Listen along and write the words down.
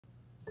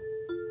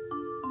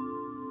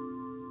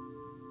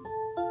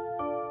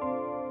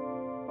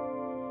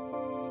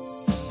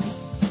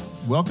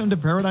Welcome to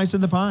Paradise in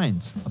the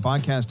Pines, a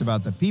podcast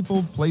about the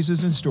people,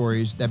 places, and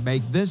stories that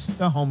make this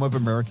the home of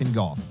American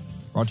golf.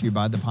 Brought to you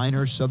by the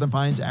Pinehurst, Southern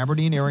Pines,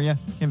 Aberdeen Area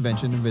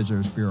Convention and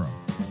Visitors Bureau.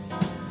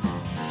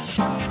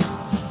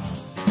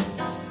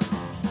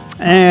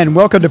 And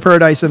welcome to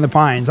Paradise in the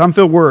Pines. I'm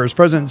Phil Wurz,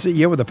 President and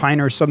CEO of the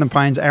Pinehurst, Southern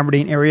Pines,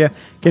 Aberdeen Area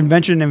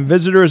Convention and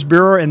Visitors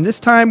Bureau. And this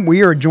time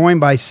we are joined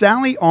by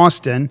Sally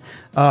Austin,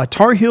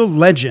 Tar Heel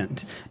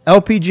legend,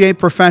 LPGA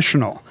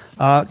professional,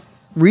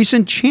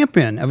 recent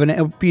champion of an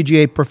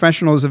LPGA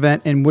professionals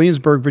event in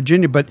Williamsburg,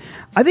 Virginia. But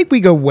I think we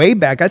go way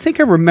back. I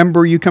think I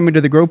remember you coming to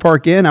the Grove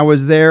Park Inn. I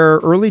was there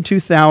early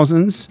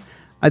 2000s.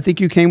 I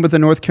think you came with the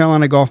North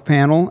Carolina golf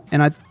panel,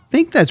 and I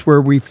think that's where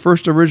we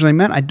first originally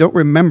met. I don't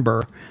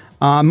remember.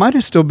 I might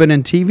have still been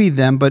in TV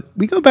then, but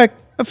we go back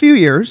a few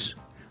years,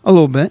 a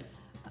little bit.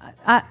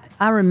 I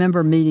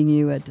remember meeting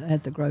you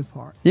at the Grove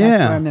Park. Yeah.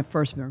 That's where I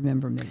first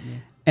remember meeting you.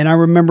 And I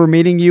remember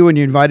meeting you, and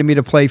you invited me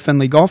to play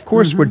Finley Golf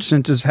Course, which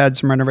since has had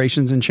some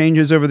renovations and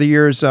changes over the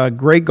years.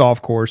 Great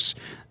golf course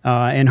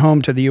and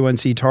home to the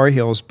UNC Tar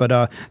Heels.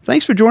 But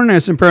thanks for joining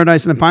us in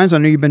Paradise in the Pines. I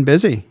know you've been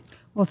busy.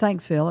 Well,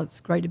 thanks, Phil. It's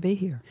great to be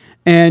here.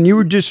 And you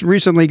were just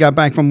recently got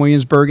back from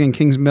Williamsburg and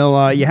Kings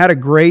Mill. You had a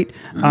great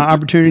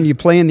opportunity to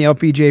play in the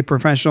LPGA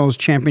Professionals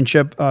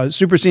Championship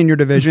Super Senior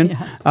Division.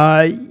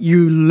 Yeah.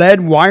 You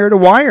led wire to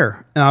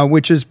wire,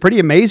 which is pretty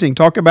amazing.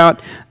 Talk about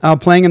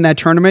playing in that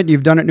tournament.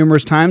 You've done it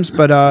numerous times,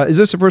 but is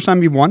this the first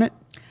time you've won it?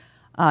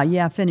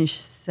 Yeah, I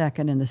finished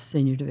second in the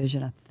senior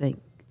division, I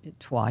think,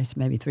 twice,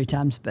 maybe three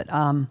times. But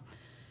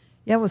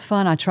yeah, it was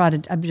fun.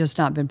 I've just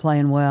not been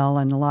playing well,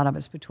 and a lot of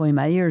it's between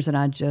my ears, and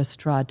I just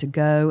tried to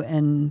go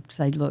and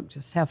say, look,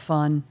 just have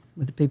fun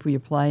with the people you're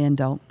playing.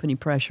 Don't put any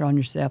pressure on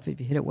yourself. If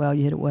you hit it well,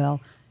 you hit it well.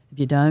 If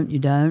you don't, you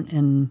don't,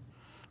 and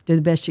do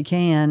the best you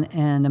can.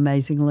 And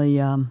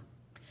amazingly, I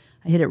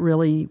hit it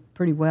really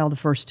pretty well the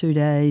first 2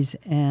 days,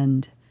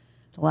 and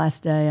the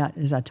last day,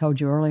 as I told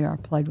you earlier, I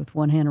played with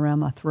one hand around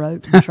my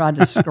throat and tried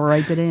to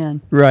scrape it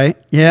in. Right.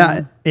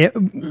 Yeah.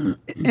 And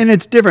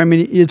it's different. I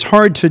mean, it's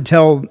hard to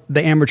tell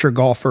the amateur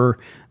golfer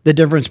the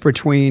difference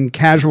between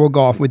casual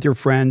golf with your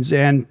friends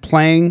and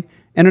playing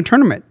in a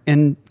tournament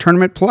and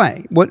tournament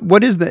play.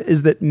 What is that?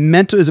 Is that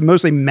mental? Is it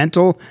mostly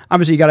mental?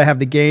 Obviously, you got to have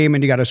the game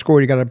and you got to score.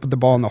 You got to put the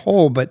ball in the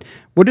hole. But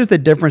what is the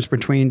difference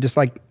between just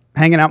like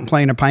hanging out and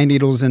playing at Pine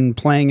Needles and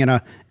playing in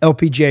a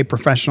LPGA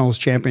Professionals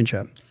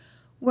Championship?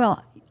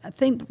 Well, I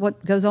think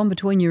what goes on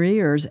between your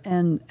ears,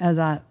 and as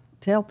I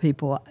tell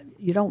people,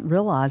 you don't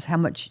realize how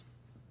much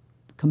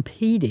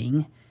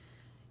competing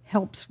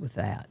helps with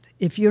that.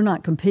 If you're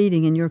not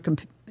competing and you're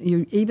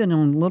even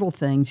on little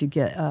things, you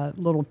get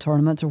little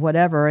tournaments or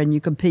whatever, and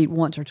you compete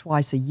once or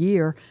twice a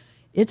year,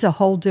 it's a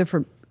whole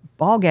different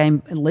ball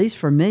game, at least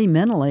for me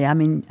mentally. I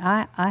mean,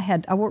 I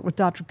worked with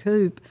Dr.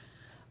 Coop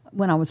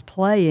when I was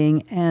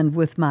playing and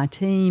with my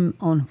team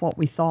on what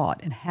we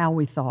thought and how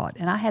we thought,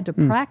 and I had to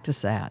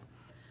practice that.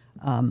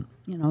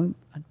 You know,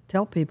 I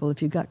tell people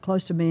if you got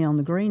close to me on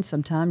the green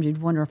sometimes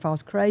you'd wonder if I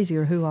was crazy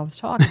or who I was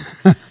talking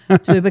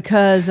to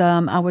because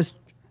I was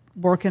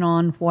working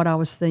on what I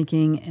was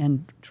thinking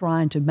and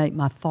trying to make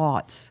my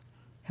thoughts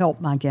help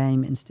my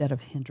game instead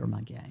of hinder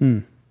my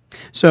game.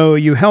 So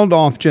you held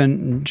off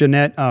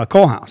Jeanette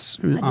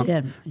Kohlhaas. I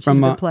did. She's a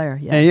good player,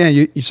 yes.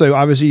 Yeah, so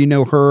obviously you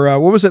know her.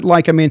 What was it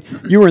like? I mean,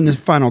 you were in this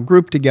final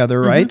group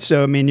together, right?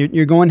 So, I mean,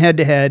 you're going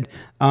head-to-head.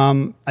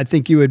 I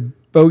think you had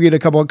bogeyed a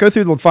couple. Go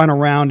through the final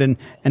round and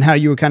how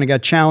you kind of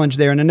got challenged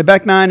there. And in the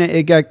back nine,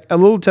 it got a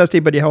little testy,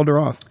 but you held her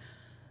off.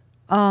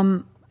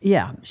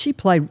 Yeah, she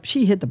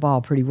hit the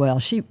ball pretty well.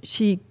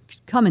 She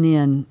coming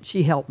in,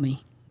 she helped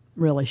me,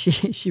 really.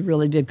 She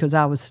really did because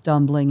I was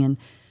stumbling, and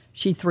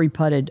she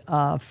three-putted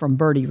from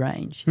birdie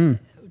range.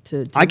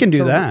 I can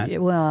do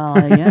that.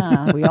 Well,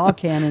 yeah, we all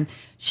can. And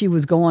she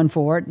was going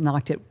for it,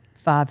 knocked it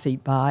 4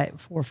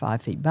 or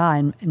 5 feet by,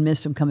 and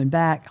missed them coming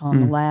back on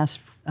the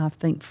last, I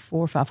think,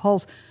 4 or 5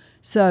 holes.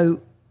 So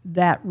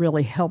that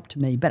really helped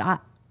me. But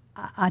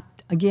I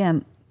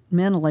again,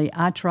 mentally,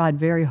 I tried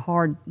very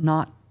hard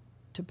not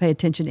to pay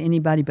attention to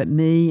anybody but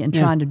me and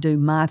trying to do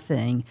my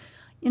thing.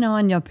 You know,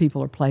 I know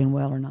people are playing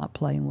well or not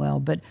playing well,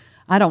 but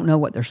I don't know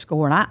what they're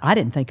scoring. I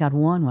didn't think I'd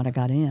won when I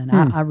got in.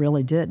 I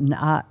really didn't.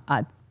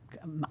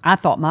 I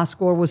thought my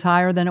score was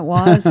higher than it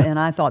was, and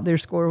I thought their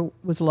score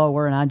was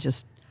lower, and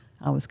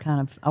I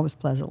was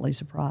pleasantly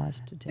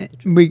surprised to tell the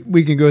truth.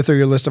 We can go through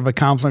your list of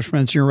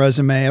accomplishments, your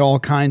resume, all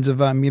kinds of.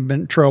 You've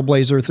been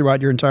trailblazer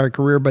throughout your entire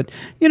career, but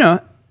you know,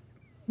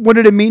 what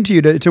did it mean to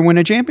you to win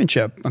a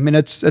championship? I mean,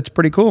 that's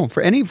pretty cool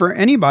for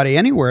anybody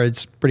anywhere.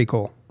 It's pretty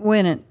cool.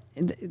 Winning,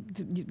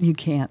 you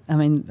can't. I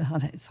mean,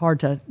 it's hard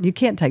to. You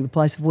can't take the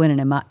place of winning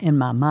in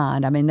my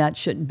mind. I mean, that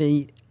shouldn't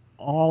be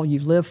all you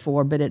live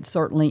for, but it's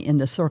certainly in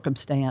the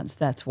circumstance,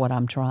 that's what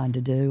I'm trying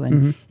to do.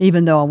 And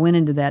even though I went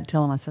into that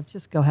telling myself,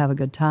 just go have a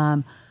good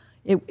time,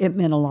 it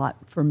meant a lot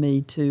for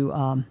me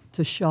to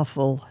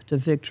shuffle to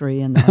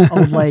victory in the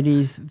old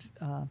ladies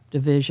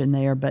division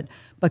there. But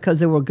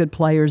because there were good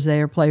players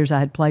there, players I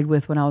had played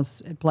with when I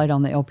had played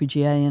on the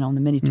LPGA and on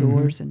the mini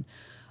tours, and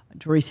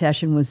Therese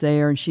Hession was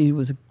there, and she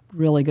was a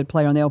really good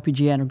player on the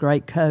LPGA and a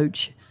great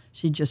coach.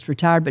 She just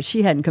retired, but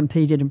she hadn't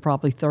competed in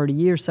probably 30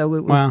 years, so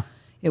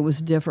it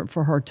was different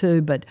for her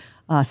too. But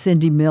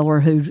Cindy Miller,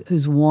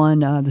 who's won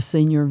the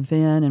senior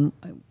event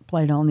and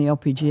played on the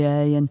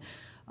LPGA, and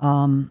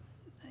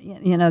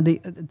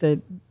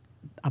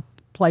I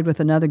played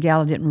with another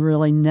gal I didn't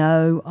really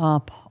know,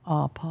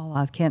 Paul.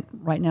 I can't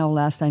right now.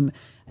 Last name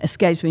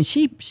escapes me.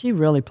 She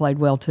really played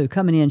well too.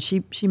 Coming in,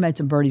 she made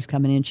some birdies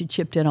coming in. She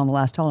chipped in on the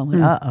last hole and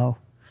went uh-oh.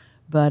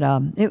 But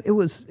it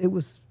was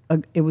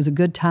a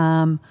good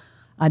time.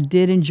 I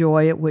did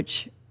enjoy it,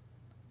 which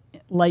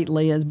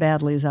lately, as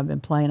badly as I've been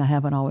playing,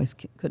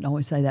 couldn't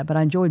always say that. But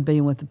I enjoyed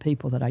being with the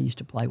people that I used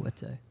to play with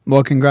too.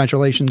 Well,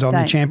 congratulations on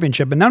the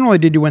championship. And not only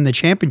did you win the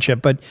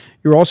championship, but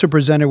you were also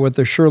presented with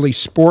the Shirley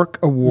Spork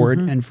Award.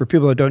 Mm-hmm. And for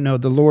people that don't know,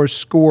 the lowest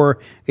score,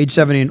 age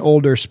 70 and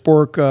older,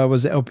 Spork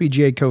was the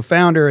LPGA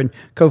co-founder and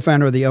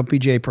co-founder of the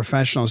LPGA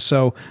Professionals.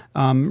 So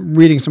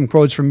reading some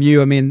quotes from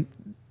you, I mean,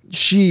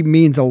 she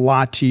means a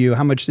lot to you.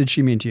 How much did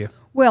she mean to you?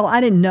 Well,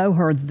 I didn't know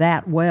her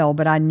that well,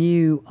 but I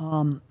knew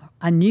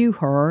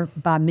her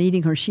by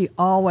meeting her. She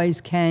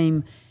always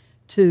came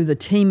to the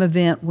team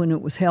event when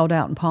it was held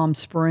out in Palm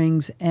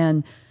Springs,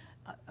 and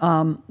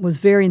was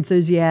very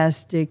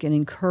enthusiastic and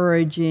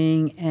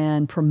encouraging,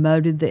 and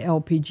promoted the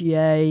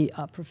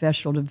LPGA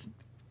professional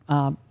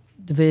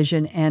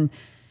division. And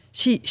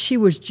she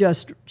was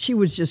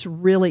just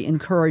really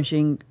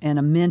encouraging and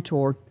a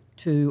mentor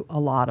to a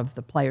lot of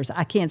the players.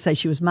 I can't say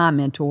she was my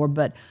mentor,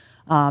 but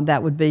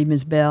that would be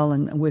Ms. Bell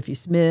and Whiffy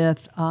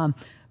Smith.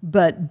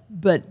 But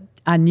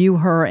I knew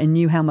her and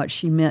knew how much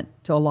she meant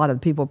to a lot of the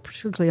people,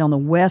 particularly on the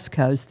West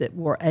Coast, that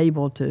were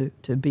able to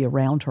be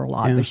around her a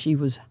lot. Yeah. But she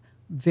was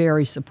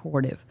very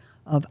supportive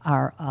of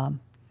our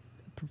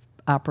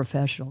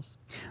professionals.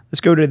 Let's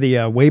go to the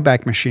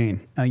Wayback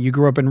Machine. You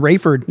grew up in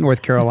Raeford,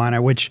 North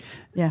Carolina, which,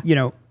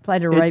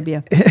 played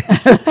Arabia.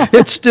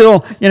 It's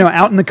still,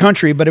 out in the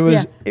country, but it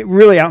was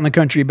really out in the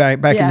country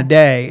back in the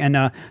day.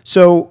 And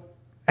so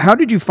how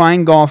did you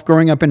find golf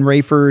growing up in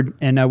Raeford,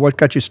 and what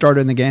got you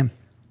started in the game?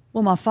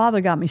 Well, my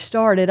father got me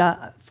started.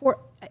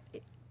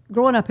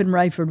 Growing up in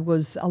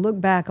Raeford I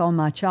look back on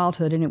my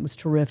childhood, and it was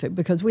terrific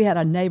because we had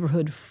a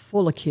neighborhood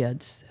full of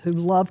kids who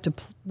loved to,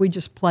 we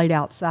just played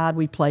outside.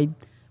 We played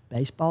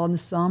baseball in the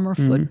summer,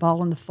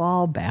 football in the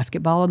fall,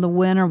 basketball in the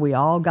winter. We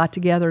all got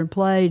together and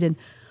played, and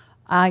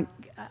I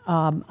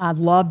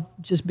loved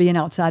just being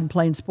outside and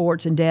playing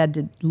sports, and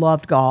Dad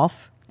loved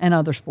golf and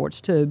other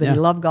sports too, but he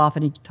loved golf,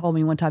 and he told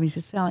me one time, he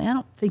said, Sally, I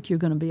don't think you're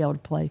going to be able to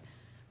play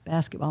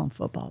basketball and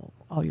football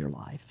all your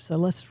life, so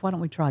why don't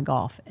we try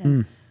golf?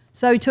 And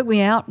so he took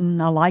me out,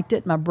 and I liked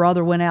it. My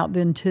brother went out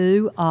then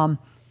too.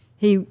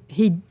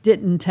 He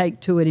didn't take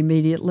to it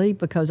immediately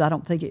because I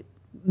don't think it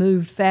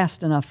moved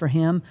fast enough for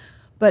him,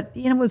 but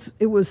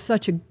it was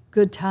such a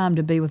good time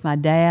to be with my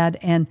dad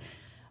and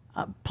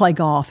play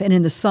golf. And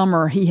in the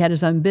summer, he had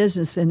his own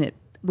business, and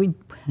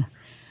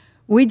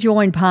we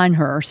joined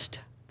Pinehurst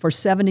for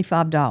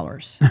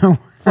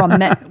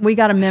 $75. We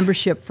got a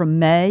membership from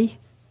May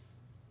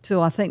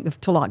till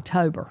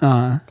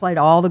October. Played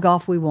all the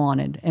golf we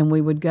wanted, and we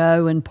would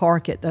go and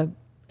park at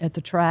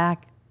the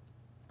track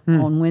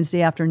on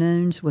Wednesday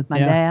afternoons with my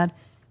dad.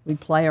 We'd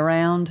play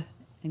around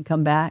and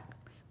come back.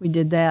 We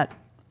did that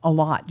a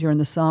lot during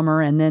the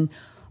summer, and then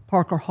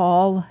Parker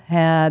Hall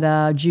had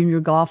a junior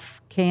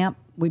golf camp.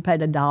 We paid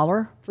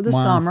 $1 for the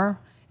summer.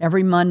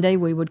 Every Monday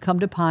we would come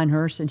to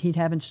Pinehurst, and he'd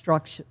have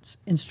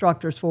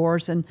instructors for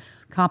us and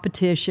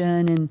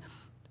competition, and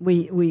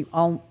we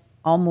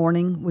all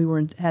morning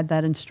we had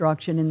that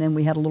instruction, and then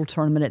we had a little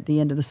tournament at the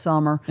end of the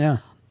summer. Yeah.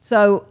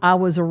 So I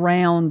was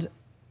around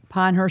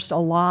Pinehurst a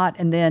lot,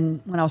 and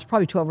then when I was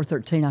probably 12 or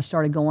 13, I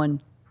started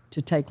going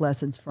to take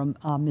lessons from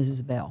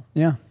Mrs. Bell.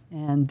 Yeah.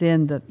 And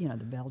then the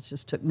Bells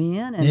just took me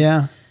in,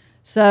 and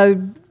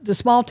so the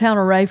small town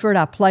of Raeford,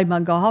 I played my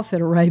golf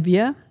at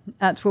Arabia.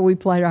 That's where we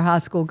played our high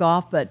school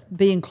golf. But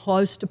being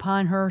close to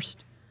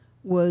Pinehurst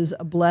was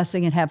a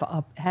blessing, and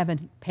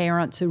having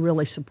parents who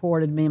really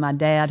supported me. My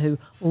dad, who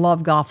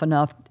loved golf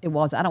enough,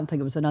 I don't think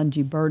it was an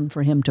undue burden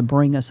for him to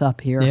bring us up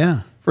here.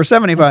 Yeah, for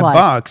 $75,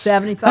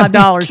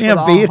 $75 for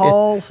the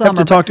whole summer. Have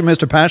to talk to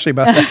Mr. Pashley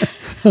about that.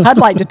 I'd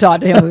like to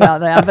talk to him about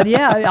that, but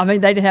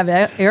they didn't have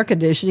air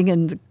conditioning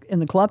in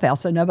the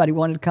clubhouse, so nobody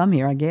wanted to come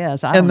here, I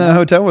guess. And the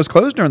hotel was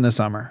closed during the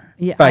summer.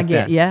 Yeah, I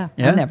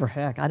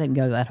didn't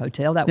go to that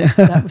hotel.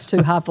 That was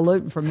too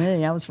highfalutin for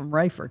me. I was from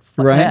Raeford.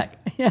 Right. Heck.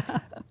 Yeah.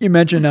 You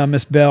mentioned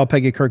Miss Bell,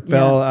 Peggy Kirk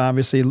Bell,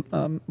 obviously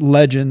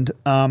legend.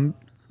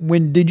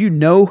 When did you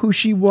know who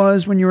she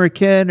was when you were a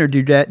kid, or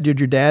did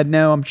your dad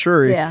know? I'm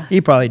sure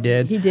he probably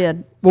did. He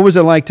did. What was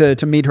it like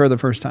to meet her the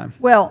first time?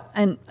 Well,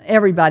 and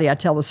everybody I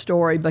tell the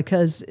story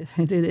because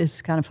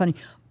it's kind of funny.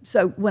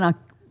 So when I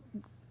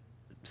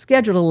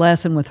scheduled a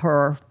lesson with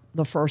her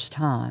the first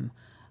time,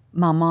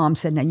 my mom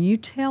said, now you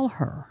tell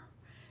her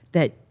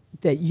that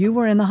you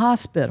were in the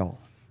hospital.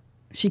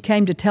 She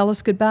came to tell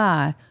us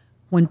goodbye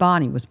when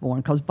Bonnie was born,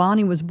 because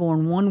Bonnie was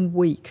born 1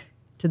 week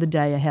to the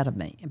day ahead of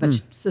me. But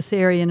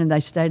cesarean, and they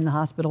stayed in the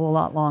hospital a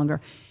lot longer.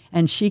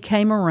 And she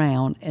came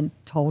around and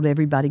told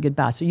everybody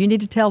goodbye. So you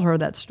need to tell her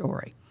that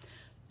story.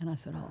 And I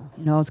said,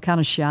 I was kind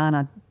of shy, and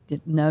I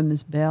didn't know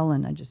Miss Bell,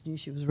 and I just knew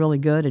she was really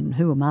good, and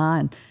who am I?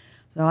 And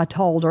so I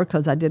told her,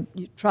 because I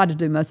tried to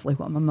do mostly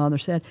what my mother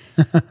said.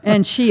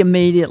 And she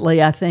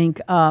immediately, I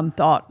think,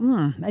 thought,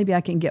 maybe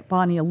I can get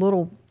Bonnie a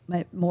little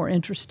more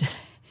interested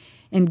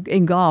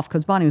in golf,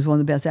 because Bonnie was one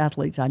of the best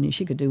athletes I knew.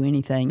 She could do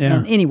anything. Yeah.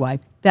 And anyway,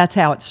 that's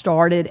how it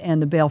started,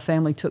 and the Bell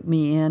family took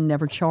me in,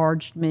 never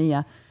charged me.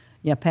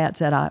 Pat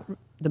said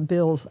the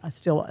bills, I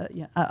still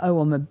I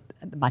owe them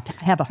I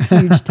have a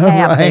huge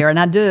tab Right. there, and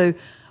I do,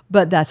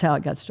 but that's how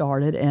it got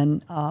started.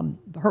 And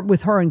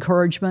with her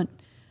encouragement,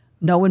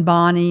 knowing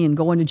Bonnie and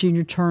going to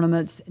junior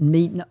tournaments and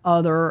meeting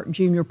other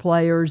junior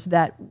players,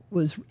 that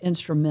was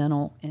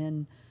instrumental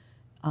in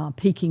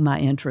piquing my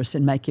interest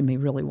and making me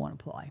really want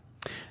to play.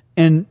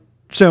 And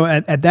so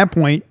at that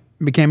point,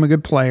 became a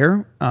good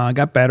player,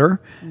 got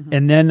better. Mm-hmm.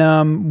 And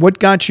then what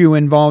got you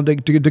involved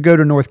to go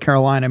to North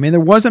Carolina? I mean, there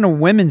wasn't a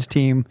women's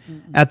team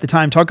at the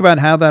time. Talk about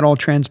how that all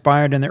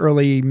transpired in the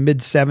early,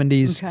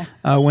 mid-'70s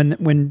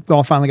when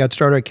golf finally got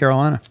started at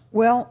Carolina.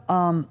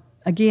 Well,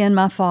 again,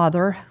 my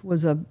father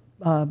was a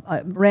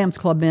Rams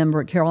Club member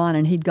at Carolina,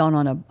 and he'd gone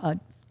on a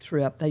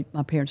trip.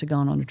 My parents had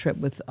gone on a trip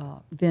with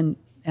then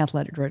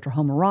athletic director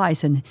Homer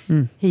Rice, and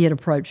he had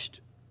approached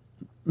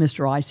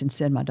Mr. Rice and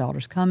said, my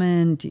daughter's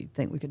coming. Do you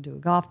think we could do a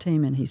golf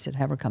team? And he said,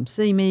 have her come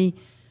see me.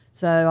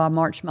 So I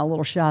marched my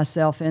little shy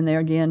self in there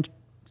again,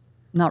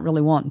 not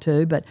really wanting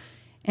to,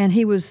 and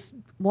he was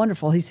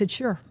wonderful. He said,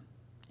 sure,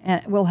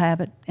 and we'll have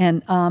it.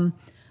 And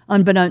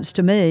unbeknownst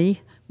to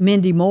me,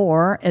 Mindy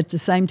Moore, at the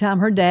same time,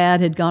 her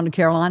dad had gone to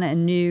Carolina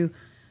and knew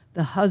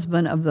the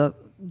husband of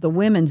the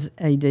women's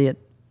AD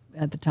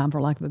at the time, for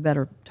lack of a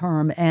better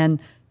term, and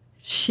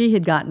she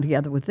had gotten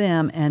together with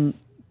them, and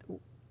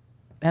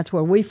that's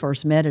where we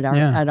first met at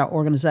our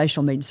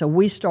organizational meeting. So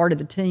we started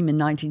the team in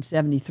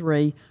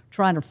 1973,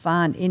 trying to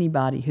find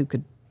anybody who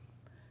could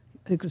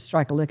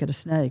strike a lick at a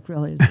snake.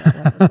 Really,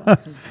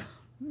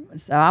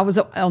 so I was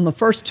on the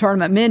first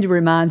tournament. Mindy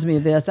reminds me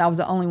of this. I was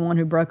the only one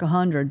who broke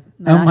 100.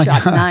 I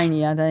shot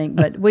 90, I think,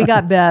 but we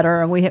got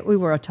better, and we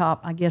were a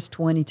top,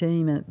 20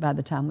 team by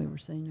the time we were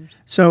seniors.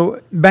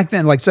 So back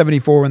then, like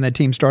 '74, when that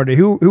team started,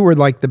 who were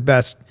like the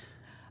best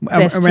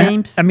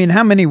teams? I mean,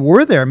 how many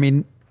were there? I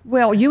mean.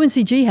 Well,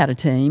 UNCG had a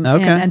team,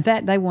 okay. and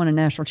that they won a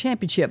national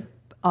championship.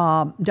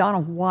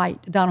 Donna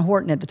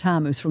Horton at the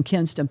time, who was from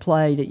Kinston,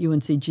 played at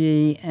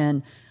UNCG,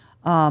 and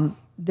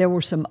there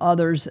were some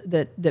others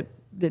that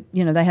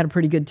they had a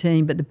pretty good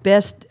team. But the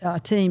best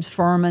teams,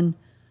 Furman,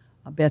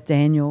 Beth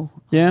Daniel,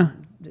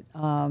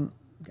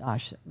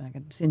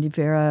 Cindy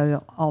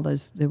Farrow, all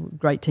those, they were a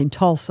great team.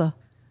 Tulsa,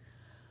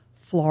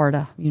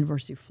 Florida,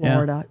 University of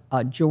Florida,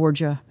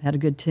 Georgia had a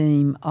good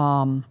team.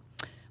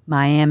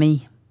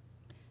 Miami.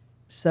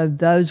 So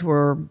those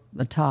were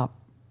the top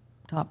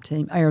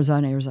team.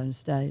 Arizona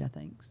State, I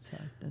think. So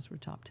those were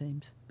top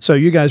teams. So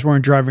you guys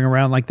weren't driving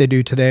around like they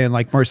do today in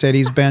like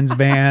Mercedes-Benz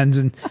vans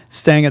and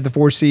staying at the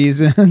Four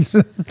Seasons.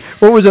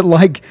 What was it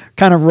like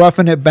kind of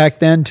roughing it back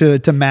then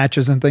to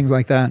matches and things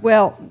like that?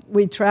 Well,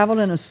 we traveled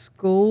in a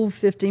school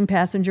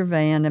 15-passenger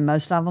van, and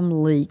most of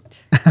them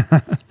leaked.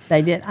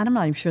 They did. I'm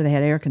not even sure they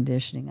had air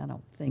conditioning. I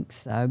don't think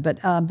so. But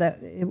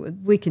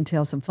we can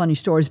tell some funny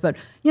stories. But,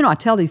 I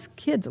tell these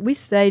kids, we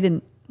stayed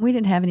in, we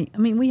didn't have any,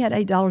 we had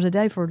 $8 a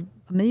day for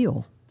a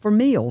meal, for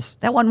meals.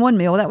 That wasn't one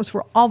meal. That was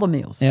for all the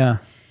meals. Yeah.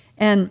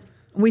 And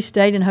we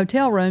stayed in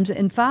hotel rooms,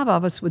 and 5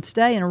 of us would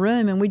stay in a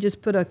room, and we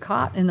just put a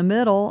cot in the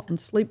middle and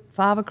sleep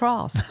 5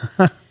 across.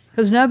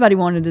 Because nobody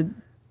wanted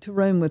to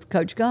room with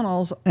Coach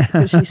Gunnels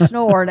because she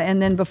snored.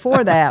 And then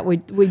before that, we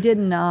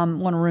didn't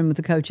want to room with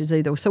the coaches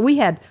either. So I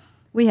had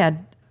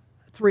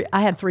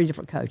 3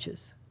 different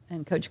coaches,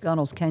 and Coach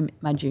Gunnels came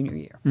my junior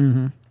year.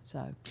 Mm-hmm.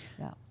 So,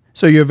 yeah.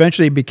 So you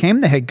eventually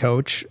became the head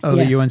coach of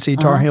yes. the UNC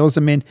Tar Heels.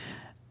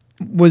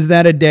 Was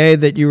that a day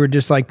that you were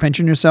just like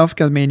pinching yourself?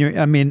 Because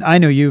I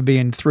know you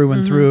being through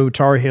and through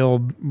Tar Heel,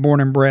 born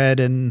and bred,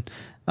 and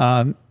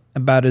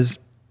about as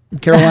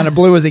Carolina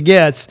blue as it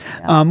gets.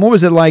 Yeah. What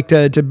was it like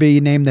to be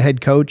named the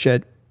head coach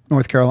at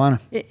North Carolina?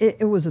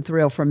 It was a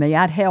thrill for me.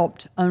 I'd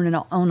helped on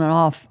and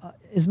off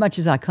as much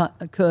as I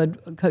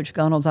could. Coach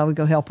Gunnels, I would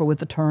go help her with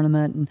the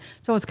tournament, and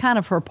so it was kind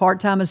of her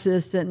part-time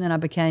assistant. And then I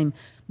became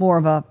more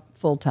of a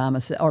full-time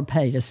or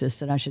paid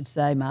assistant, I should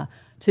say. My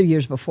 2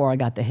 years before I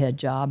got the head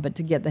job, but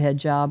to get the head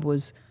job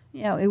was,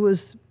 it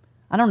was.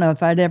 I don't know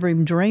if I'd ever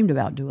even dreamed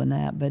about doing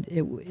that, but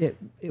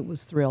it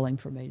was thrilling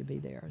for me to be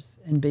there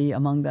and be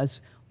among those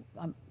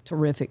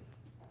terrific,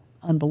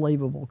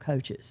 unbelievable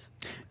coaches.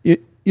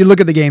 You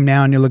look at the game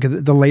now, and you look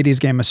at the ladies'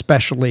 game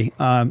especially,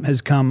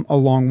 has come a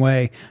long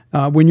way.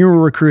 When you were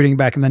recruiting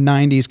back in the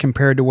 90s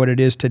compared to what it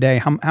is today,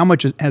 how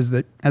much has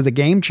the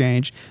game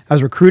changed?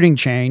 Has recruiting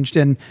changed?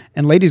 And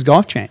ladies'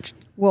 golf changed?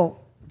 Well,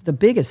 the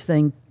biggest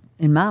thing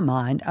in my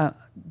mind,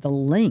 the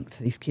length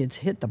these kids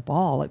hit the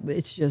ball.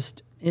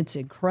 It's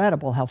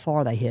incredible how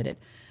far they hit it.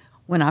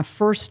 When I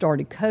first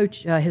started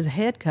as a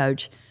head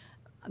coach,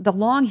 the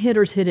long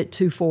hitters hit it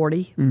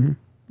 240,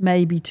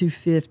 maybe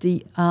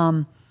 250.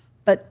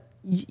 But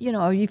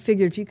you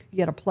figure if you could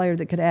get a player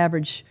that could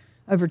average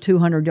over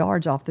 200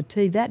 yards off the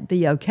tee, that'd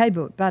be okay.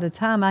 But by the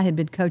time I had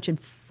been coaching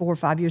 4 or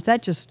 5 years,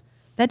 that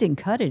didn't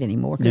cut it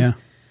anymore. Yeah.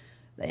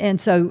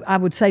 And so I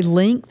would say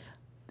length,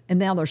 and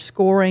now they're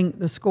scoring.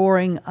 The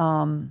scoring,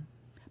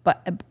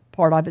 but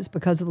part of it's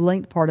because of the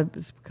length. Part of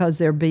it's because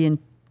they're being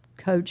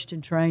coached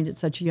and trained at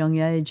such a young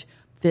age.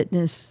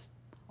 Fitness,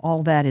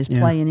 all that is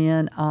playing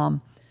in.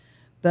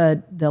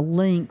 But the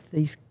length,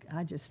 it's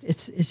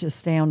just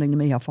astounding to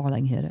me how far they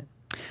can hit it.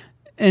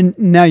 And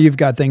now you've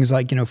got things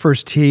like,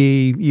 First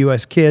Tee,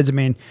 U.S. Kids. I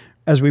mean,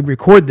 as we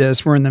record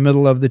this, we're in the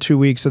middle of the 2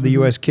 weeks of the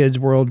U.S. Kids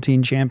World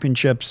Teen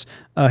Championships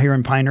here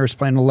in Pinehurst,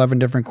 playing 11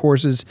 different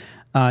courses.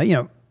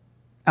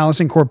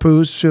 Allison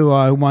Corpus, who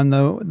won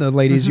the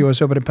ladies'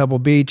 U.S. Open at Pebble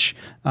Beach,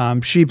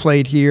 she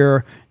played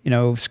here.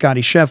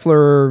 Scotty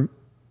Scheffler,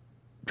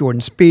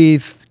 Jordan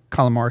Spieth,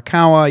 Colin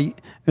Morikawa.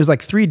 There's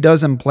like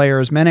 36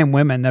 players, men and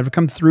women, that have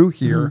come through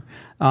here.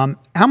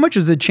 How much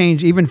has it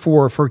changed even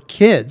for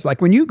kids?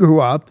 Like when you grew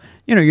up,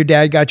 your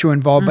dad got you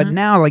involved, but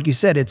now, like you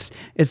said, it's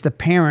the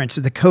parents,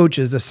 the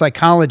coaches, the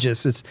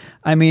psychologists.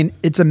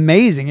 It's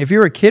amazing. If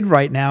you're a kid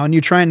right now and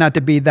you're trying not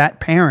to be that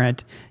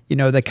parent,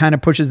 that kind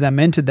of pushes them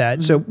into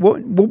that. So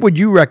what would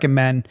you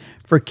recommend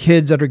for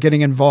kids that are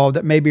getting involved,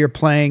 that maybe are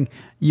playing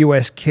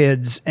U.S.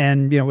 Kids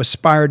and,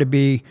 aspire to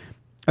be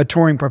a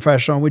touring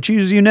professional, which,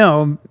 as you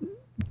know,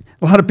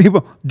 a lot of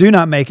people do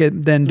not make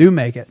it, then do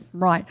make it.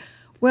 Right.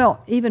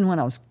 Well, even when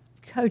I was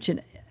coaching,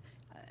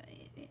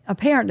 a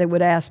parent that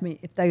would ask me,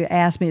 if they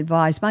asked me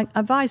advice, my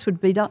advice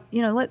would be,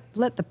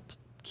 let the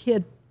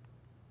kid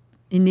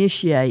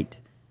initiate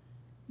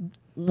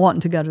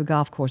wanting to go to the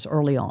golf course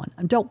early on.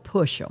 And don't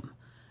push them.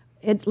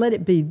 Let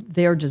it be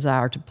their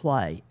desire to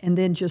play, and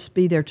then just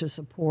be there to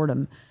support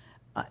them,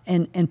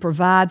 and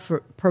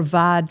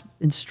provide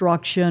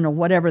instruction or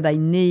whatever they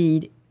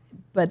need,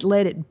 but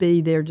let it be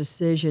their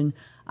decision.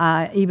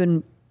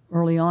 Even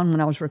early on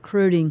when I was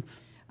recruiting,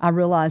 I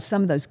realized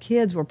some of those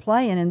kids were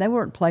playing, and they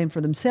weren't playing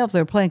for themselves. They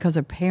were playing because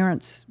their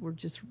parents were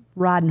just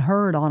riding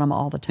herd on them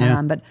all the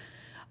time. Yeah.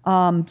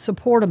 But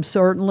support them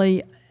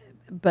certainly,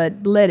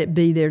 but let it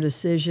be their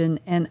decision.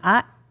 And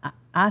I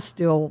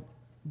still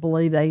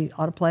believe they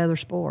ought to play other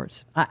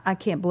sports. I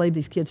can't believe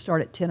these kids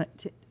start at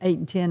 8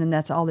 and 10, and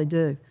that's all they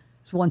do.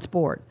 It's one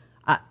sport.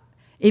 I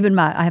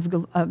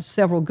have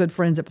several good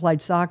friends that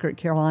played soccer at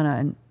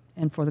Carolina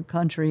and for the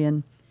country,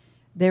 and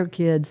their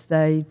kids,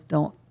 they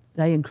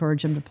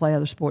encourage them to play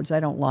other sports.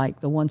 They don't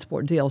like the one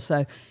sport deal.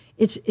 So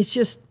it's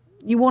just,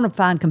 you want to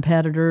find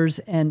competitors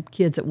and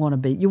kids that want to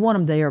be. You want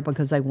them there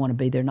because they want to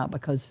be there, not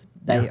because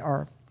they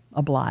are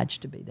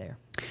obliged to be there.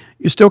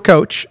 You still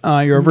coach.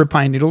 You're over at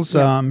Pine Needles.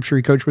 I'm sure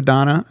you coach with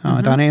Donna,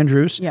 Donna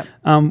Andrews. Yep.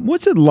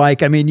 What's it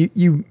like? I mean,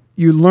 you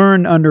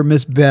learn under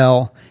Miss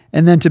Bell,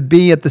 and then to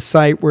be at the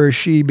site where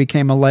she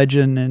became a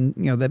legend, and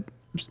that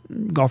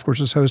golf course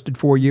has hosted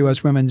 4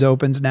 U.S. Women's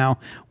Opens now.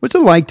 What's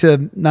it like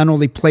to not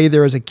only play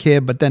there as a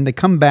kid, but then to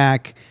come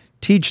back,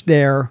 teach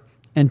there,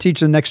 and teach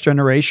the next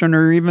generation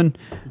or even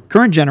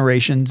current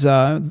generations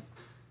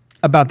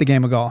about the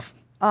game of golf?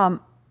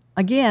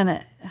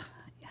 Again,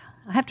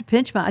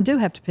 I do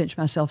have to pinch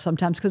myself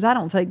sometimes, because I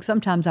don't think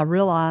sometimes I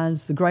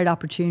realize the great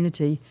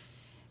opportunity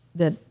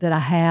that I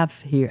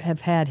have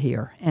had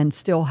here, and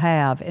still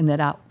have, and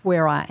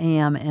where I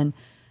am, and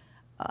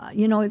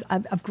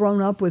I've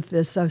grown up with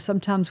this. So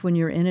sometimes when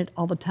you're in it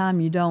all the time,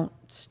 you don't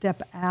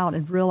step out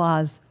and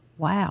realize,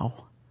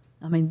 wow,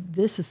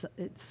 it's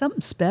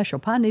something special.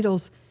 Pine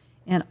Needles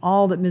and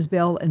all that Ms.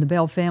 Bell and the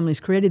Bell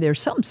family's created,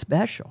 there's something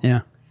special.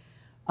 Yeah.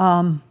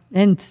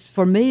 And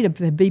for me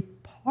to be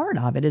part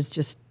of it is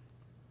just,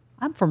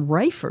 I'm from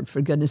Raeford,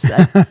 for goodness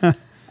sake.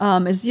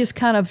 It's just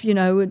kind of,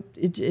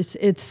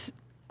 it's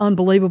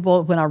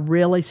unbelievable when I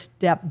really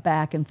step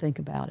back and think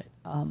about it.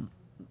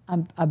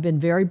 I've been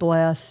very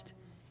blessed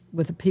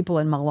with the people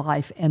in my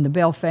life, and the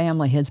Bell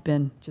family has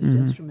been just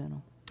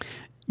instrumental.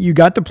 You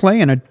got to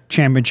play in a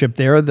championship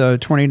there, the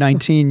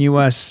 2019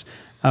 U.S.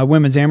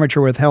 Women's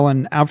Amateur with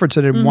Helen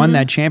Alfredson had won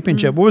that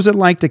championship. What was it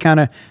like to kind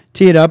of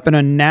tee it up in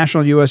a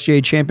national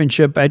USGA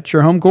championship at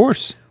your home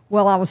course?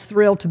 Well, I was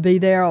thrilled to be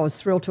there. I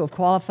was thrilled to have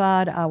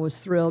qualified. I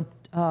was thrilled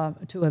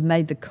to have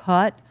made the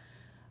cut.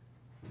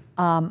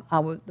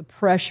 The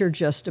pressure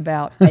just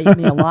about ate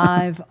me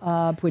alive,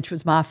 which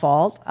was my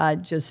fault.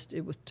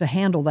 It was to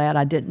handle that.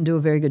 I didn't do a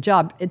very good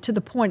job, to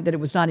the point that it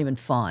was not even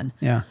fun.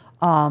 Yeah.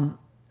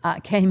 I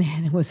came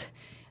in. This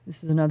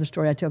is another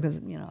story I tell, because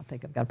I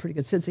think I've got a pretty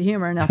good sense of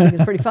humor, and I think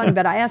it's pretty funny.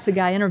 But I asked the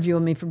guy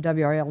interviewing me from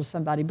WRL or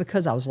somebody,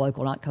 because I was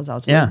local, not because I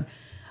was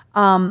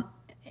leaving.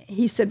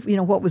 He said,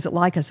 what was it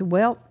like? I said,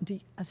 well,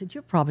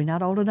 you're probably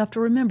not old enough to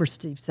remember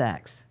Steve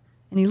Sachs.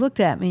 And he looked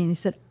at me and he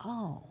said,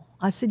 oh.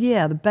 I said,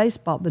 yeah, the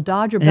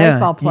Dodger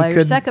baseball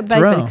player, second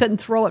baseman. He couldn't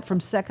throw it from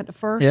second to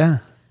first. Yeah.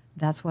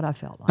 That's what I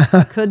felt like.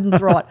 I couldn't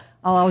throw it.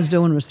 All I was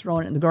doing was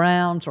throwing it in the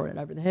ground, throwing it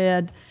over the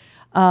head.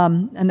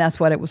 And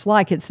that's what it was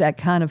like. It's that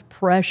kind of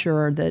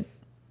pressure that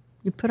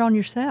you put on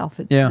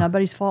yourself. It's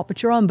nobody's fault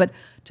but your own. But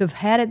to have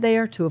had it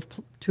there, to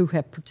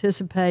have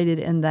participated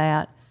in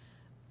that,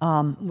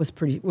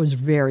 was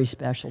very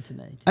special to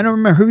me. I don't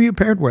remember who you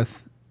paired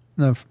with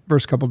the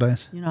first couple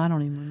days. I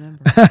don't even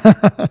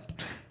remember.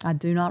 I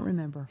do not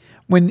remember.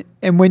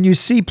 When you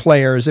see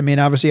players, I mean,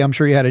 obviously, I'm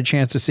sure you had a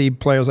chance to see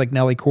players like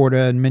Nelly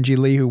Korda and Minjee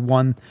Lee, who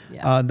won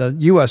the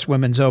U.S.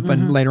 Women's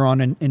Open later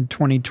on in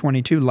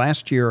 2022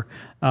 last year.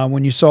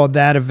 When you saw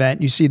that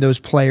event, you see those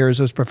players,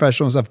 those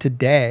professionals of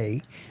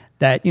today.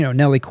 That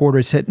Nelly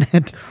Korda's hitting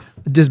it,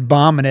 just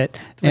bombing it,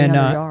 300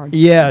 yards.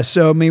 Yeah.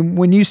 So I mean,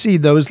 when you see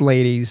those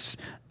ladies,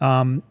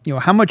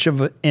 how much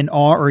of in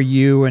awe are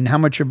you, and how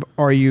much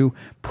are you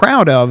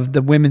proud of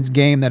the women's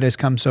game that has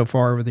come so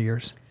far over the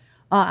years?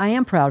 I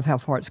am proud of how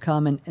far it's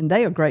come, and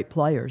they are great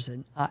players,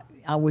 and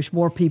I wish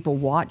more people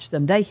watch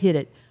them. They hit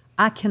it.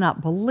 I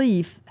cannot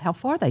believe how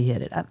far they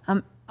hit it.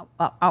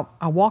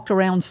 I walked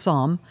around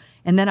some,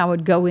 and then I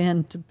would go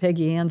in to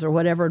Peggy Ann's or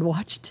whatever and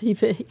watch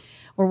TV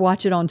or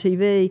watch it on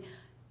TV.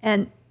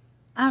 And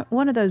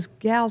one of those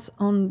gals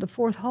on the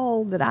fourth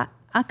hole that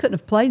I couldn't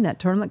have played in that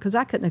tournament because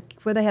I couldn't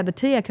have, where they had the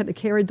tee, I couldn't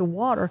have carried the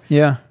water.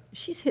 Yeah.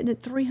 She's hitting it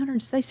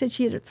 300. They said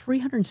she hit it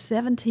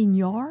 317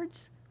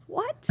 yards.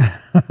 What?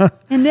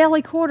 And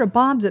Nelly Korda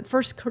bombs it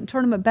first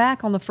tournament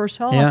back on the first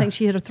hole. Yeah. I think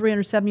she hit a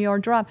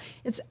 370-yard drive.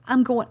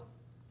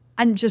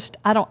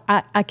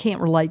 I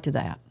can't relate to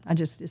that.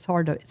 It's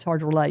hard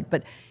to relate.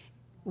 But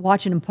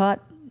watching them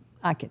putt,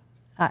 I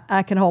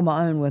can hold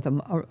my own with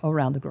them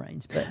around the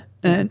greens. But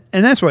and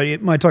that's what I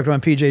talked to my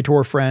PGA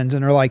Tour friends,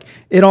 and they're like,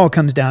 it all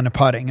comes down to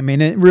putting. I mean,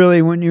 it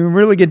really, when you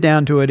really get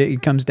down to it,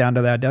 it comes down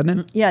to that, doesn't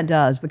it? Yeah, it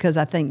does, because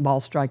I think ball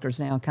strikers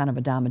now kind of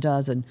a dime a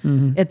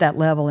dozen at that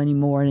level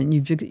anymore, and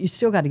you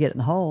still got to get it in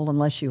the hole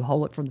unless you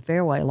hole it from the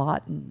fairway a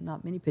lot, and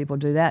not many people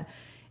do that.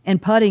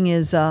 And putting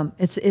is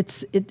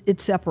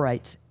it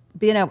separates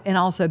and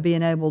also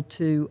being able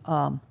to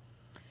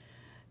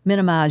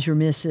minimize your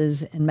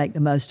misses and make the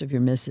most of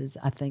your misses.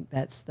 I think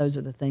those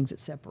are the things that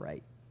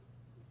separate.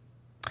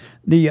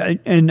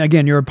 And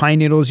again, you're at Pine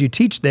Needles. You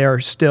teach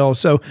there still,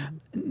 so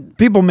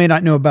people may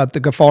not know about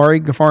the Ghaffari.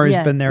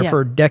 Ghaffari's been there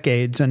for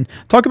decades, and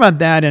talk about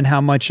that and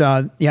how much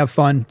you have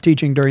fun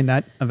teaching during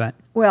that event.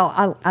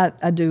 Well,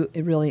 I do.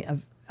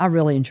 I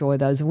really enjoy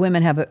those. The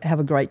women have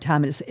a great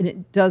time, and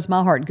it does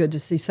my heart good to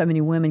see so many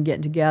women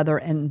getting together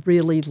and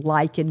really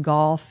liking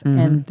golf,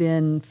 and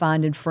then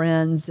finding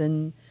friends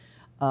and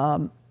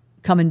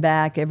coming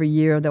back every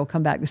year. They'll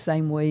come back the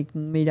same week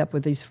and meet up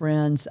with these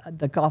friends.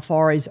 The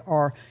Ghafaris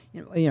are,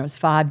 it's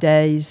 5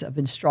 days of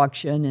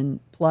instruction and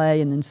play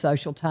and then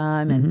social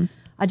time. And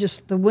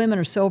the women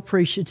are so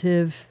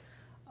appreciative.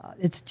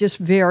 It's just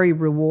very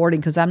rewarding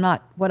because I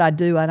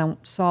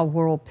don't solve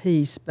world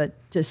peace,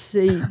 but to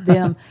see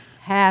them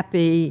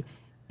happy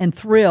and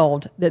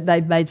thrilled that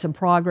they've made some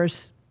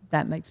progress,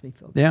 that makes me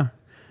feel good. Yeah.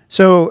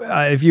 So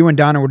if you and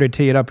Donna were to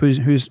tee it up, who's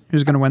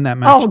going to win that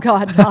match? Oh,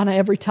 God, Donna,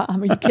 every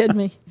time. Are you kidding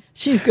me?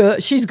 She's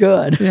good. She's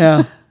good.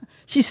 Yeah.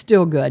 She's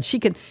still good.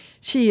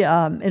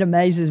 It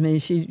amazes me.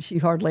 She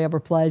hardly ever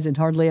plays and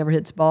hardly ever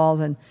hits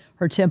balls, and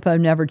her tempo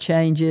never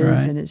changes.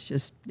 Right. And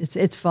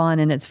it's fun,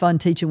 and it's fun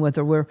teaching with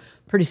her. We're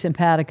pretty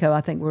simpatico.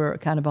 I think we're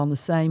kind of on the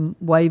same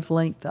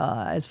wavelength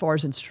as far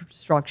as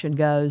instruction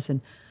goes.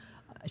 And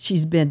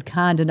she's been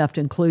kind enough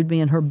to include me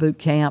in her boot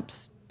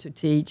camps to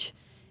teach.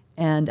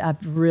 And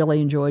I've really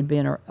enjoyed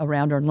being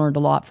around her and learned a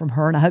lot from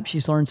her. And I hope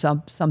she's learned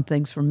some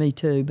things from me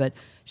too. But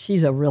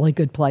she's a really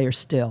good player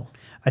still.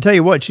 I tell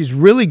you what, she's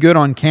really good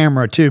on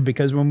camera too,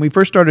 because when we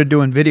first started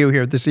doing video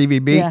here at the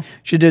CVB,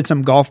 she did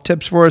some golf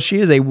tips for us. She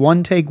is a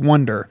one-take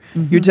wonder.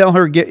 You tell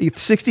her, get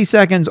 60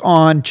 seconds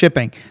on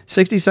chipping,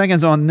 60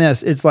 seconds on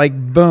this. It's like,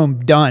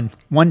 boom, done.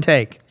 One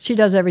take. She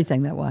does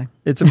everything that way.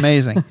 It's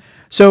amazing.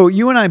 So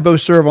you and I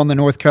both serve on the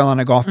North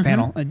Carolina golf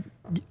panel.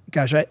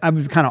 Gosh, I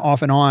was kind of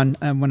off and on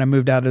when I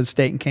moved out of the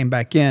state and came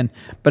back in.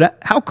 But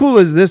how cool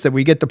is this that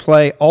we get to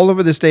play all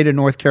over the state of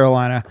North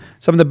Carolina,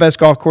 some of the best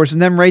golf courses,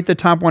 and then rate the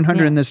top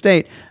 100 in the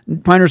state?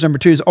 Pinehurst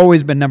 #2 has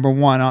always been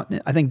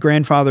 #1. I think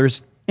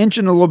grandfather's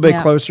inching a little bit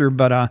closer,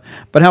 but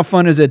how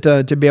fun is it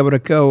to be able to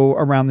go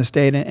around the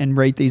state and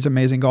rate these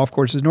amazing golf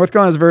courses? North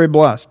Carolina is very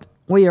blessed.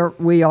 We are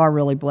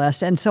really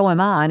blessed, and so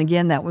am I. And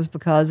again, that was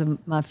because of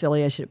my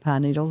affiliation at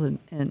Pine Needles and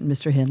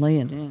Mr. Henley,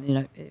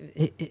 and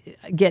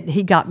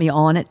he got me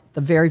on it, the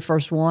very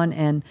first one,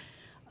 and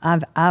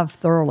I've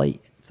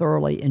thoroughly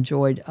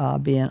enjoyed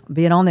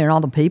being on there, and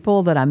all the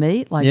people that I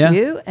meet, like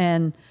you,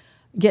 and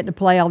getting to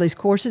play all these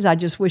courses. I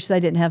just wish they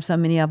didn't have so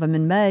many of them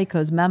in May,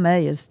 because my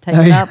May is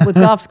taken up with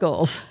golf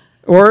schools.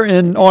 Or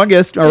in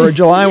August or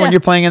July when you're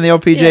playing in the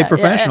LPGA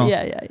Professional.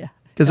 Yeah.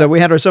 Because we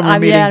had our summer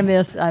meeting. Yeah,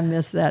 I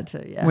miss that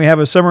too. Yeah. We have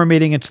a summer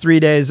meeting. It's 3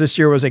 days. This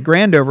year was at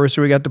Grandover,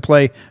 so we got to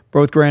play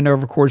both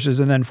Grandover courses,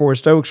 and then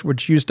Forest Oaks,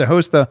 which used to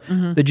host the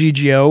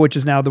GGO, which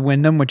is now the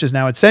Wyndham, which is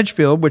now at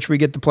Sedgefield, which we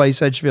get to play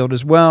Sedgefield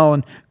as well,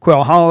 and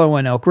Quail Hollow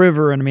and Elk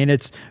River. And I mean,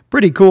 it's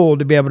pretty cool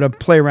to be able to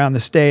play around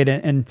the state.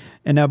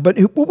 But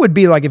what would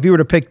be like if you were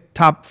to pick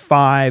top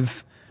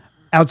 5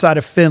 outside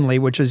of Findlay,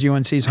 which is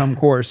UNC's home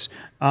course,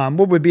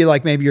 what would be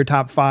like maybe your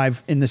top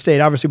 5 in the state?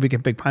 Obviously, we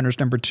can pick Pinehurst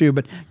number 2,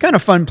 but kind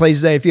of fun place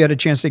today. If you had a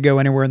chance to go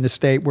anywhere in the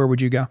state, where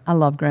would you go? I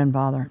love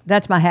Grandfather.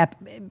 That's my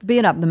happy.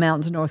 Being up in the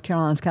mountains of North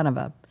Carolina is kind of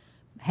a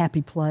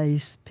happy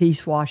place.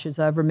 Peace washes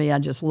over me. I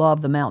just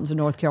love the mountains of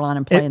North Carolina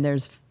and playing there.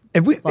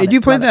 You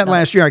played that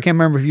last year. I can't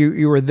remember if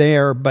you were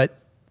there, but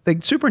the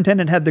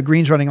superintendent had the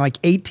greens running like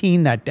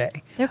 18 that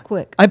day. They're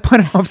quick. I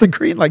put off the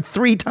green like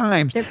 3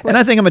 times, They're quick. and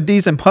I think I'm a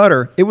decent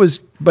putter.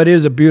 But it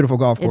is a beautiful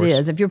golf course. It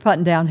is. If you're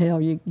putting downhill,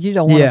 you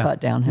don't want to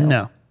putt downhill.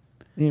 No.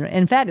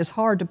 In fact, it's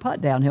hard to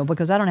putt downhill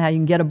because I don't know how you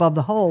can get above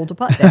the hole to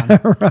putt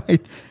downhill.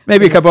 Right.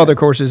 Maybe a couple other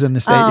courses in the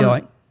state you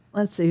like.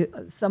 Let's see.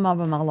 Some of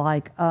them I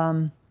like.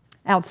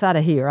 Outside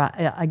of here,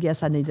 I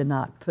guess I need to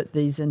not put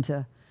these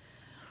into.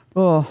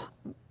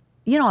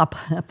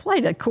 I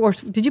played a course.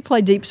 Did you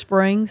play Deep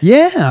Springs?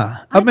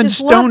 Yeah, up in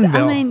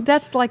Stoneville.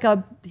 That's like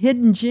a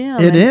hidden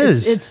gem. It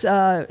is. It's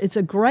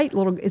a great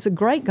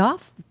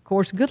golf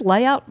course. Good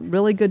layout,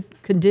 really good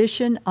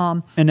condition.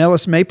 And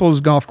Ellis Maples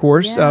golf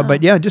course,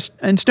 but just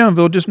in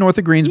Stoneville, just north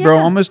of Greensboro,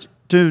 almost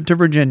to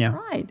Virginia.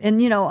 Right,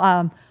 and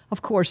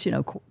of course,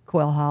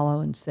 Quail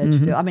Hollow and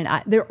Sedgefield. Mm-hmm. I mean,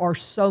 there are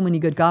so many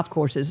good golf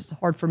courses. It's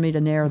hard for me to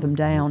narrow them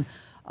down.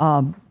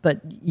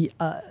 But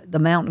the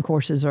mountain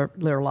courses there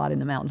are a lot in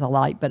the mountains I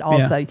like, but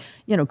also,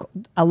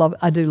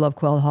 I do love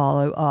Quail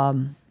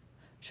Hollow,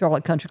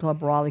 Charlotte Country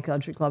Club, Raleigh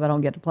Country Club. I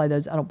don't get to play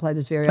those. I don't play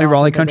those very often.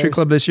 Raleigh Country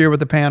Club this year with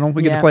the panel.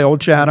 We get to play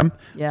Old Chatham,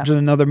 which is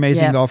another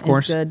amazing golf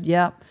course. It's good.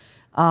 Yeah.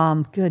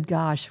 Good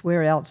gosh,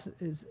 where else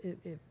is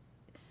it?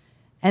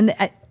 And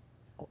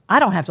I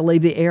don't have to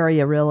leave the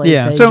area really.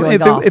 Yeah. To So enjoy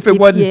golf. if it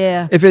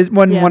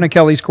wasn't one of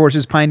Kelly's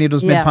courses, Pine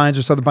Needles, Mid Pines,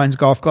 or Southern Pines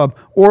Golf Club,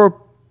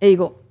 or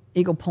Eagle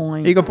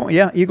Point. Eagle Point,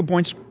 Eagle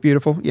Point's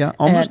beautiful. Yeah,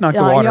 almost knocked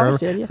the water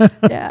over.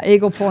 Yeah,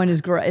 Eagle Point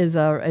is great. Is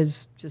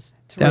just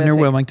terrific. Down near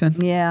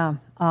Wilmington. Yeah.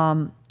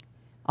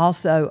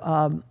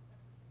 Also,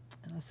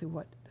 let's see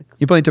what.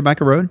 You played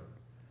Tobacco Road?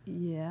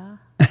 Yeah.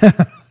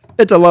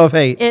 It's a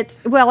love-hate.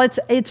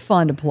 It's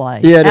fun to play.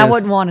 Yeah, I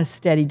wouldn't want a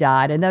steady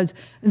diet, and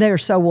they are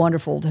so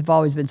wonderful. Have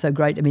always been so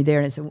great to me there,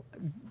 and it's in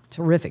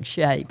terrific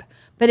shape.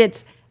 But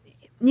it's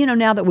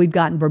now that we've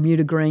gotten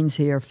Bermuda greens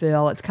here,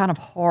 Phil, it's kind of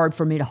hard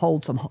for me to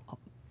hold some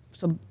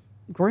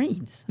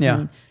greens. Yeah. I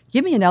mean,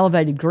 give me an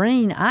elevated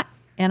green,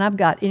 and I've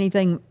got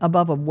anything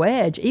above a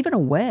wedge, even a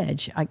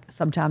wedge. I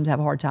sometimes have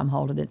a hard time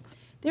holding it.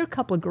 There are a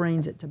couple of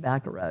greens at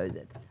Tobacco Road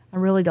that I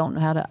really don't know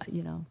how to,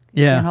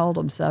 can't hold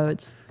them. So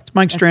it's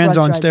Mike Strand's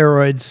on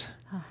steroids.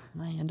 Oh,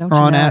 man, don't or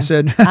you on know?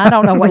 acid. I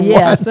don't know what.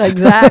 Yes,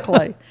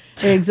 exactly.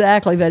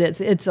 But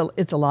it's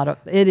a lot of.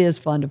 It is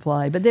fun to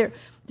play. But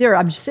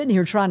I'm just sitting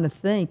here trying to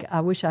think.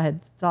 I wish I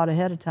had thought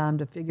ahead of time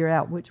to figure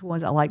out which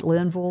ones I like.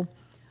 Linville.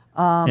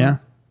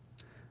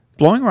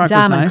 Blowing Rock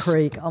Diamond was nice.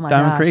 Creek. Oh my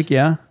Diamond gosh. Creek,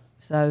 yeah.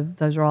 So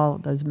those are all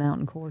those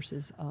mountain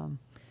courses.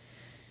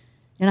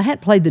 And I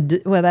had played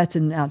that's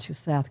in out to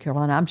South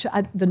Carolina. I'm sure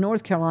the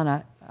North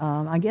Carolina.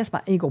 I guess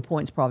my Eagle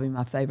Point's probably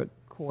my favorite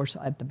course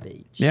at the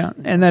beach. Yeah,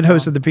 and that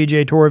hosted the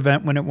PGA Tour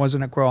event when it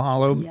wasn't at Quail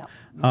Hollow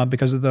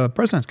because of the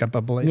President's Cup, I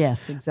believe.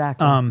 Yes,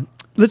 exactly.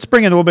 Let's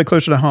bring it a little bit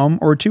closer to home,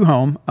 or to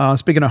home.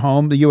 Speaking of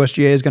home, the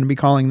USGA is going to be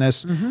calling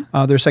this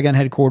their second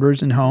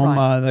headquarters in home.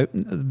 Right.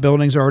 The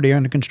building's already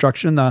under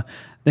construction. The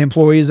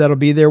employees that'll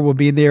be there will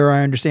be there,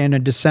 I understand,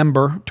 in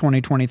December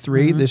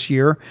 2023 this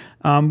year.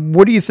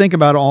 What do you think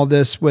about all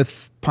this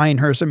with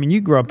Pinehurst? I mean,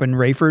 you grew up in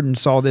Raeford and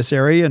saw this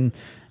area, and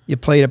you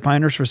played at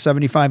Pinehurst for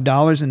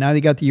 $75, and now you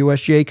got the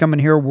USGA coming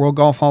here, World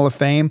Golf Hall of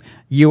Fame,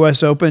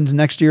 U.S. Opens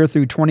next year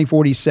through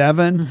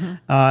 2047.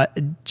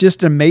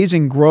 Just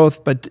amazing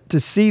growth, but to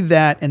see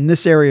that in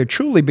this area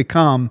truly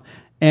become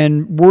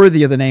and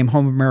worthy of the name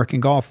Home of American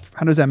Golf,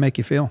 how does that make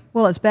you feel?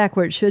 Well, it's back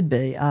where it should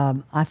be.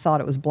 I thought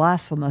it was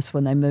blasphemous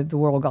when they moved the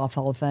World Golf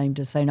Hall of Fame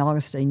to St.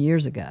 Augustine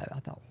years ago. I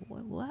thought,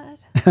 what?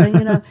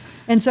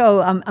 And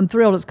so I'm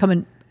thrilled it's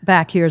coming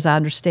back here, as I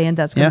understand.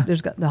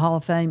 There's got the Hall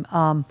of Fame.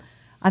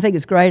 I think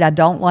it's great. I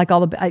don't like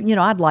all the,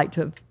 I'd like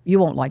to have, you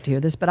won't like to hear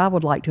this, but I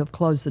would like to have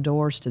closed the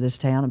doors to this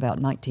town about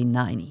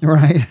 1990.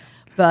 Right.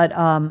 But,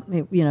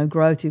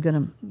 growth, you're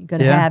going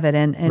to have it.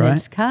 And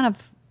it's kind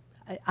of,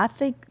 I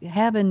think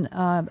having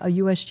a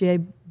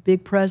USGA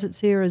big presence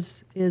here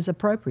is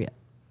appropriate.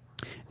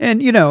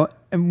 And,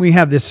 and we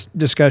have this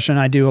discussion,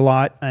 I do a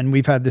lot, and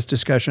we've had this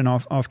discussion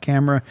off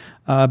camera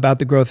about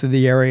the growth of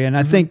the area. And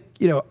I think,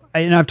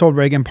 and I've told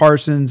Reagan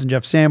Parsons and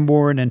Jeff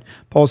Sanborn and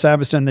Paul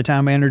Saveston, the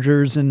town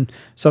managers in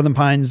Southern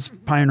Pines,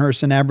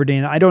 Pinehurst, and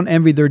Aberdeen, I don't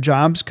envy their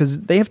jobs because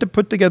they have to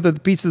put together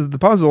the pieces of the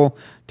puzzle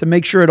to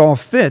make sure it all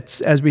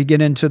fits as we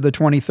get into the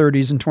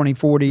 2030s and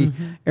 2040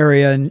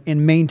 area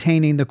and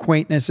maintaining the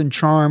quaintness and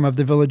charm of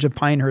the village of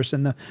Pinehurst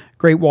and the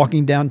great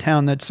walking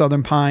downtown that's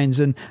Southern Pines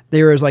and the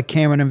areas like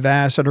Cameron and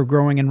Vass that are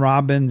growing in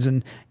Robbins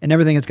and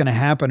everything that's going to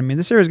happen. I mean,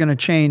 this area is going to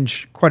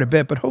change quite a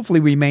bit, but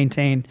hopefully we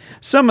maintain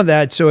some of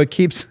that so it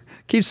keeps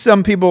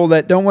some people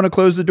that don't want to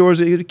close the doors,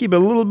 keep it a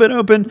little bit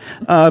open,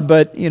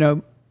 but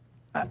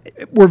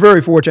we're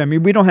very fortunate. I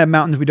mean, we don't have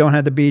mountains. We don't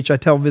have the beach. I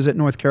tell Visit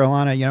North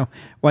Carolina,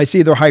 I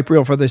see their hype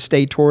reel for the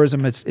state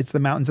tourism. It's the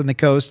mountains and the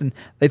coast, and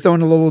they throw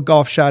in a little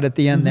golf shot at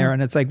the end there,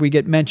 and it's like we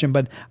get mentioned.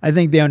 But I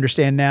think they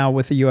understand now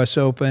with the U.S.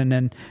 Open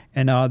and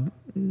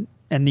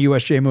the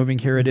USGA moving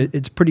here,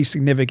 it's pretty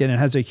significant. It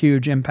has a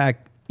huge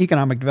impact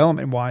economic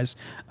development wise.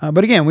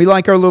 But again, we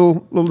like our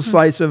little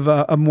slice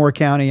of Moore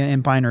County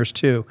and Pinehurst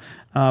too.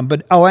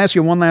 But I'll ask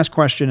you one last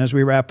question as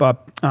we wrap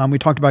up. We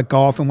talked about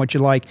golf and what you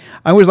like.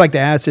 I always like to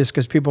ask this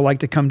because people like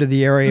to come to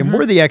the area, and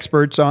we're the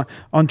experts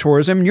on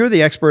tourism. And you're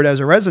the expert as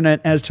a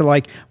resident as to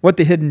like what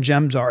the hidden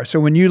gems are. So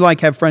when you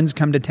have friends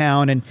come to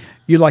town and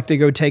you like to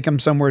go take them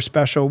somewhere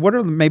special, what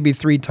are maybe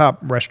 3 top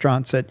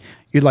restaurants that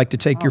you'd like to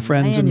take your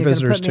friends and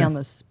visitors to? to? Put me on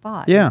the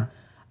spot. Yeah.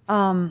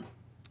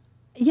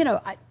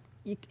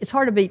 It's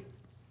hard to beat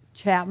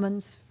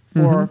Chapman's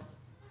for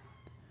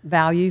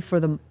value for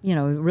the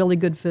really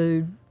good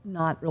food,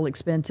 not really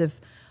expensive.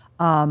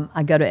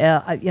 I go to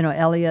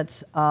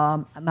Elliott's.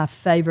 My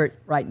favorite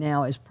right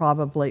now is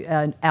probably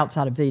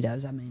outside of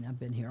Vito's. I mean, I've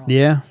been here.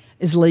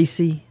 Is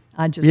Lisi.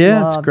 I just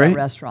love that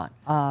restaurant.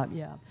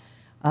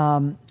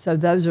 So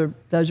those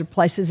are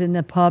places in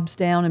the pubs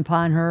down in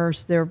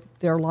Pinehurst. They're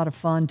a lot of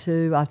fun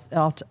too.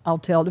 I'll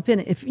tell,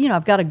 depending if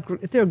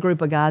if they're a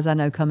group of guys I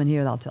know coming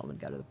here, I'll tell them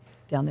to go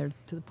down there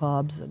to the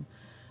pubs. And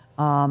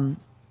I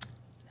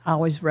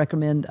always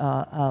recommend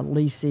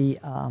Lisi,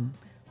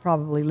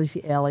 probably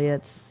Lisi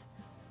Elliott's,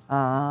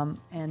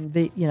 and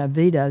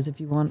Vito's if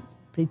you want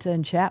pizza,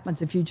 and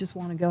Chapman's if you just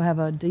want to go have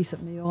a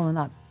decent meal and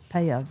not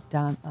pay an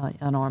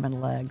arm and a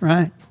leg.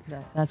 Right.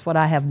 That's what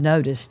I have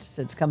noticed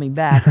since coming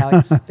back, how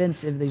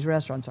expensive these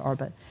restaurants are.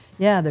 But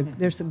yeah,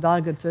 there's a lot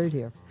of good food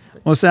here.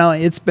 Well,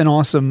 Sally, it's been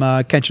awesome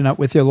catching up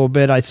with you a little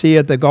bit. I see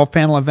at the golf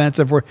panel events,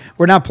 if we're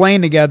not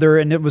playing together,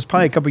 and it was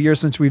probably a couple of years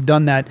since we've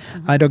done that,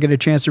 I don't get a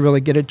chance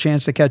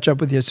to catch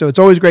up with you. So it's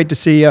always great to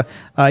see you.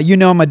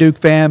 I'm a Duke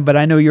fan, but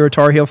I know you're a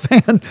Tar Heel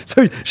fan.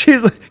 So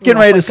she's getting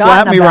ready to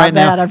slap me right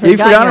now. You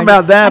forgot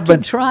about that. I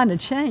keep trying to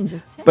change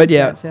it.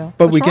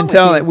 But we can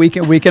tell that we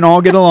can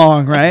all get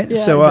along, right?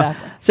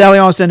 Exactly. Sally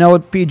Austin,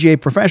 LPGA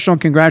professional,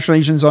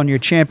 congratulations on your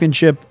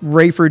championship.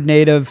 Raeford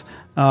native,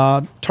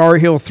 Tar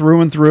Heel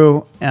through and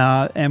through,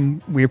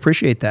 and we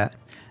appreciate that.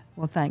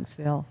 Well, thanks,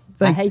 Phil.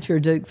 I hate you're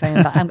a Duke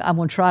fan, but I'm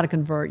going to try to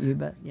convert you.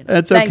 But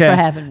that's thanks okay. for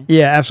having me.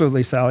 Yeah,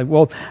 absolutely, Sally.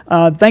 Well,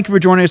 thank you for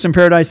joining us in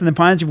Paradise in the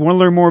Pines. If you want to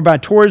learn more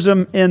about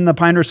tourism in the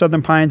Pinehurst,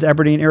 Southern Pines,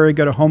 Aberdeen area,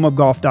 go to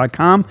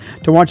homeofgolf.com.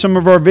 To watch some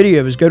of our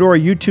videos, go to our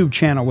YouTube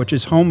channel, which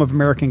is Home of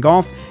American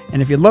Golf.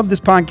 And if you love this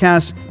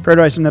podcast,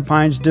 Paradise in the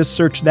Pines, just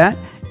search that,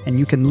 and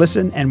you can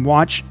listen and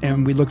watch.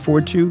 And we look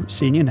forward to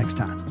seeing you next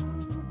time.